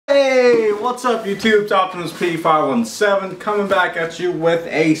What's up YouTube? It's Optimus P517 coming back at you with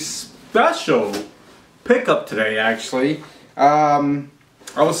a special pickup today actually. I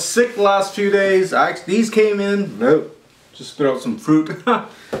was sick the last few days. These came in, nope, just throw out some fruit.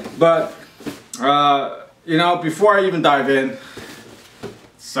 But you know, before I even dive in,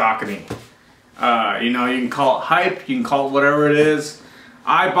 Saucony. You know, you can call it hype, you can call it whatever it is.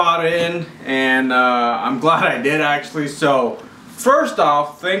 I bought in and I'm glad I did actually. So first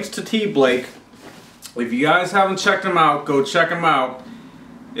off, thanks to T Blake. If you guys haven't checked him out, go check him out.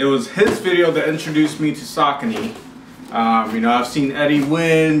 It was his video that introduced me to Saucony. You know, I've seen Eddie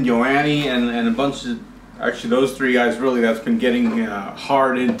Wynn, Yoanni, and a bunch of, actually those three guys really that's been getting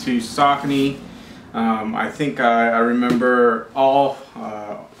hard into Saucony. I think I remember all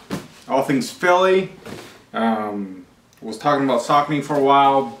things Philly. Was talking about Saucony for a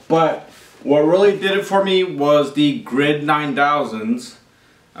while, but what really did it for me was the Grid 9000s.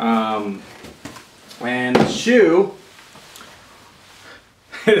 And the shoe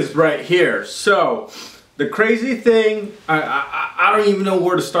is right here. So the crazy thing, I don't even know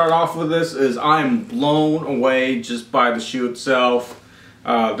where to start off with this, is I'm blown away just by the shoe itself.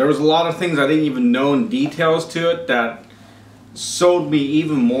 There was a lot of things I didn't even know in details to it that sold me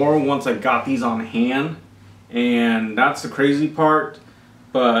even more once I got these on hand. And that's the crazy part.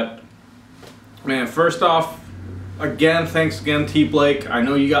 But man, first off, again, thanks again T Blake. I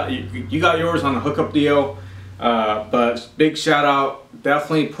know you got yours on a hookup deal, but big shout out,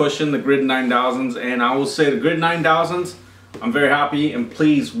 definitely pushing the Grid 9000s. And I will say the Grid 9000s, I'm very happy and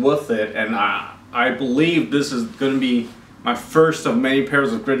pleased with it, and I believe this is going to be my first of many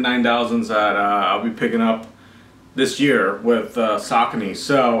pairs of Grid 9000s that I'll be picking up this year with Saucony.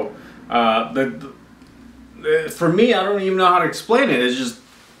 So for me, I don't even know how to explain it. It's just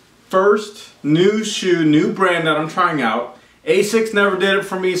first new shoe, new brand that I'm trying out. Asics never did it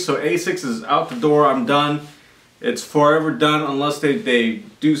for me, so Asics is out the door. I'm done. It's forever done unless they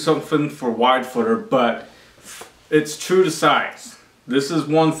do something for wide footer, but it's true to size. This is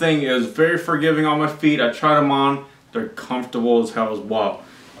one thing, it was very forgiving on my feet. I tried them on, they're comfortable as hell as well.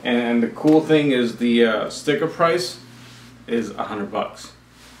 And the cool thing is the sticker price is $100.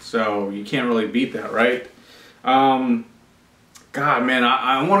 So you can't really beat that, right? God, man,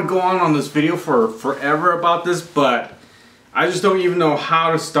 I want to go on this video for forever about this, but I just don't even know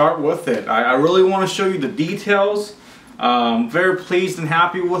how to start with it. I really want to show you the details. Very pleased and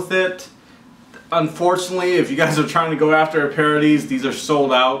happy with it. Unfortunately, if you guys are trying to go after a pair of these are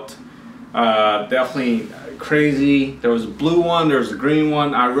sold out. Definitely crazy. There was a blue one, there was a green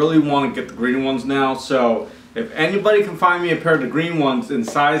one. I really want to get the green ones now, so if anybody can find me a pair of the green ones in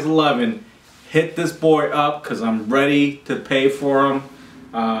size 11, hit this boy up because I'm ready to pay for them.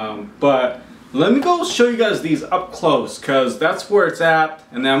 But let me go show you guys these up close because that's where it's at,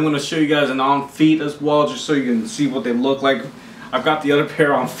 and then I'm going to show you guys an on feet as well just so you can see what they look like. I've got the other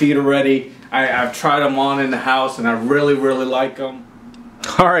pair on feet already. I've tried them on in the house and I really like them.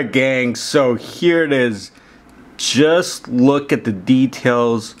 Alright gang, so here it is. Just look at the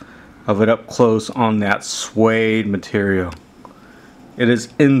details of it up close on that suede material. It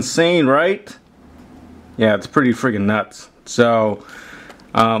is insane, right? Yeah, it's pretty freaking nuts. So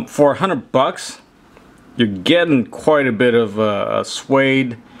for $100, you're getting quite a bit of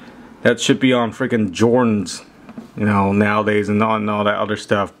suede that should be on freaking Jordans, you know, nowadays, and all that other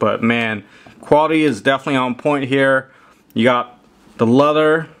stuff. But man, quality is definitely on point here. You got the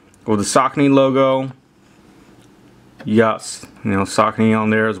leather with the Saucony logo. You got, you know, Saucony on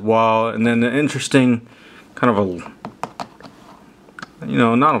there as well, and then the interesting kind of a, you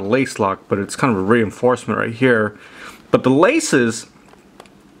know, not a lace lock, but it's kind of a reinforcement right here. But the laces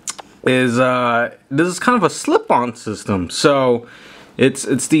is this is kind of a slip-on system. So it's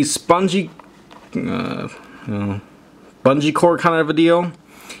these spongy, you know, bungee cord kind of a deal,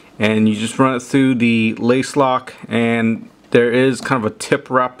 and you just run it through the lace lock, and there is kind of a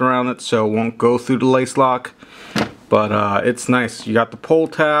tip wrapped around it, so it won't go through the lace lock. But it's nice. You got the pull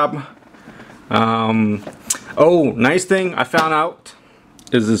tab. Oh, nice thing I found out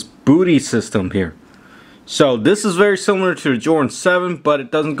is this booty system here. So this is very similar to the Jordan 7, but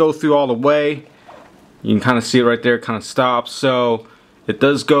it doesn't go through all the way. You can kind of see it right there, it kind of stops. So it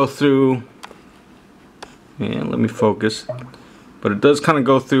does go through, and let me focus, but it does kind of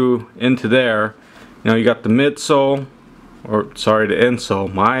go through into there. You know, you got the midsole, or sorry, the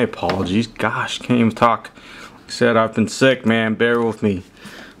insole. My apologies. Gosh, can't even talk. Like I said, I've been sick, man, bear with me.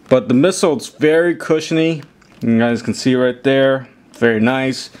 But the midsole's very cushiony. You guys can see right there. Very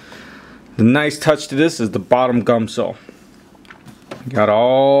nice. The nice touch to this is the bottom gum sole. Got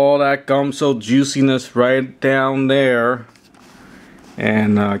all that gum sole juiciness right down there.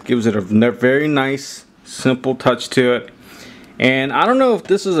 and gives it a very nice, simple touch to it. And I don't know if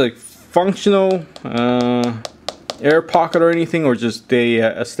this is a functional air pocket or anything, or just a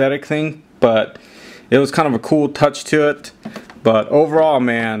aesthetic thing, but it was kind of a cool touch to it. But overall,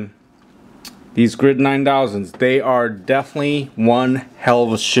 man, these Grid 9000s, they are definitely one hell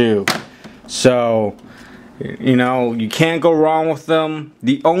of a shoe. So, you know, you can't go wrong with them.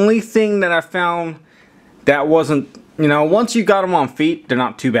 The only thing that I found that wasn't, you know, once you got them on feet, they're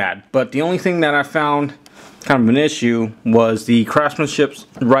not too bad. But the only thing that I found kind of an issue was the craftsmanship's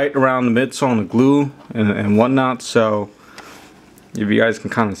right around the midsole and the glue and whatnot. So if you guys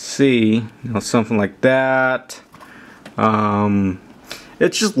can kind of see, you know, something like that.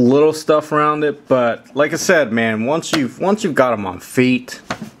 It's just little stuff around it, but like I said, man, once you've got them on feet,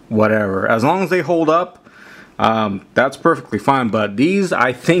 whatever, as long as they hold up, that's perfectly fine. But these,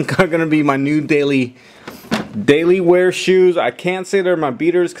 I think, are gonna be my new daily wear shoes. I can't say they're my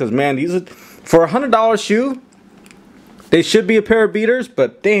beaters, because man, these are, for a $100 shoe, they should be a pair of beaters,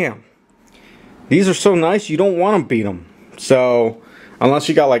 but damn, these are so nice, you don't want to beat them. So unless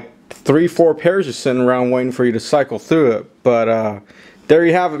you got like 3-4 pairs just sitting around waiting for you to cycle through it. But there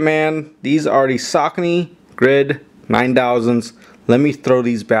you have it, man. These are the Saucony Grid 9000s. Let me throw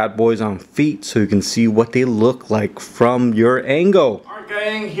these bad boys on feet so you can see what they look like from your angle. Alright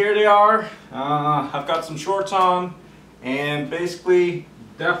gang, here they are. I've got some shorts on, and basically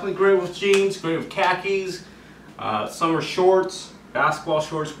definitely great with jeans, great with khakis, summer shorts, basketball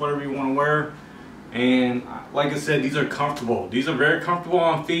shorts, whatever you want to wear. And like I said, these are comfortable. These are very comfortable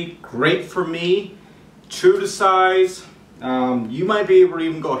on feet. Great for me. True to size. You might be able to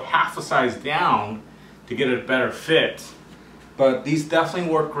even go half a size down to get a better fit. But these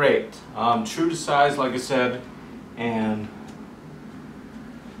definitely work great. True to size, like I said. And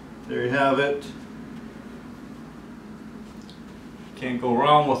there you have it. Can't go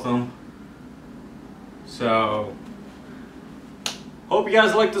wrong with them. So, hope you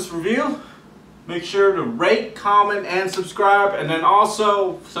guys like this review. Make sure to rate, comment, and subscribe. And then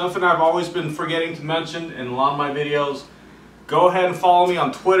also, something I've always been forgetting to mention in a lot of my videos, go ahead and follow me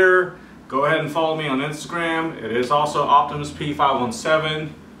on Twitter. Go ahead and follow me on Instagram. It is also OptimusP517.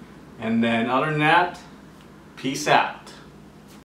 And then other than that, peace out.